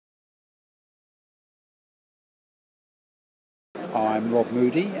I'm Rob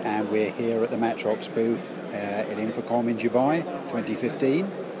Moodey and we're here at the Matrox booth at InfoComm in Dubai 2015.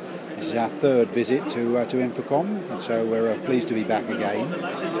 This is our third visit to InfoComm, so we're pleased to be back again.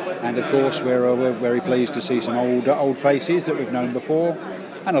 And of course we're very pleased to see some old faces that we've known before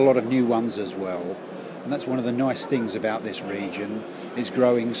and a lot of new ones as well. And that's one of the nice things about this region. It's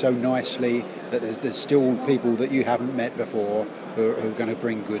growing so nicely that there's still people that you haven't met before who are going to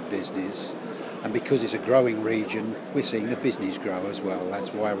bring good business. And because it's a growing region, we're seeing the business grow as well.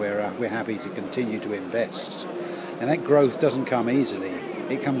 That's why we're happy to continue to invest. And that growth doesn't come easily.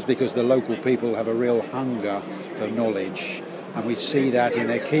 It comes because the local people have a real hunger for knowledge. And we see that in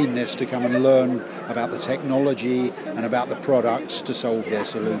their keenness to come and learn about the technology and about the products to solve their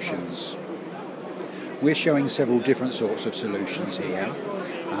solutions. We're showing several different sorts of solutions here,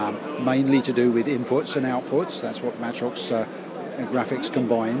 mainly to do with inputs and outputs. That's what Matrox graphics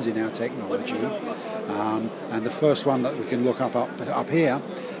combines in our technology. And the first one that we can look up here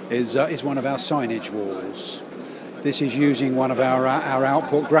is one of our signage walls. This is using one of our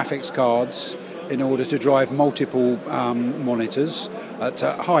output graphics cards in order to drive multiple monitors at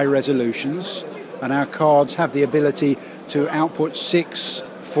high resolutions, and our cards have the ability to output 6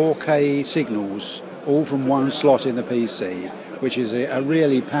 4K signals all from one slot in the PC, which is a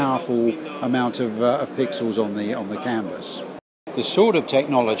really powerful amount of pixels on the canvas. The sort of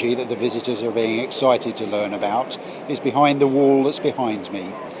technology that the visitors are being excited to learn about is behind the wall that's behind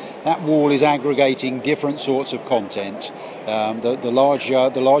me. That wall is aggregating different sorts of content. The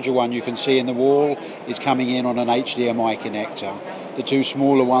larger one you can see in the wall is coming in on an HDMI connector. The two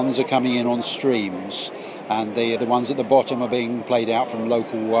smaller ones are coming in on streams, and the ones at the bottom are being played out from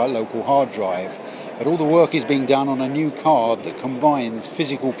local hard drive. But all the work is being done on a new card that combines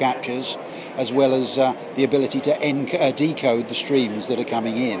physical captures as well as the ability to decode the streams that are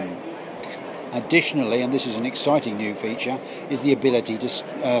coming in. Additionally, and this is an exciting new feature, is the ability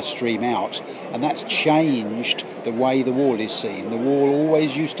to stream out, and that's changed the way the wall is seen. The wall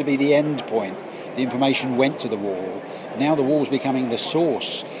always used to be the end point. The information went to the wall. Now the wall's becoming the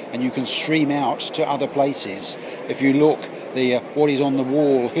source, and you can stream out to other places. If you look, what is on the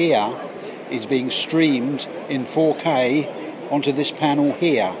wall here is being streamed in 4K onto this panel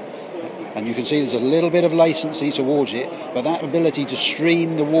here. And you can see there's a little bit of latency towards it, but that ability to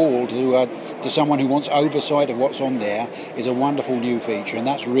stream the wall to someone who wants oversight of what's on there is a wonderful new feature, and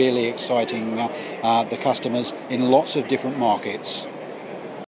that's really exciting the customers in lots of different markets.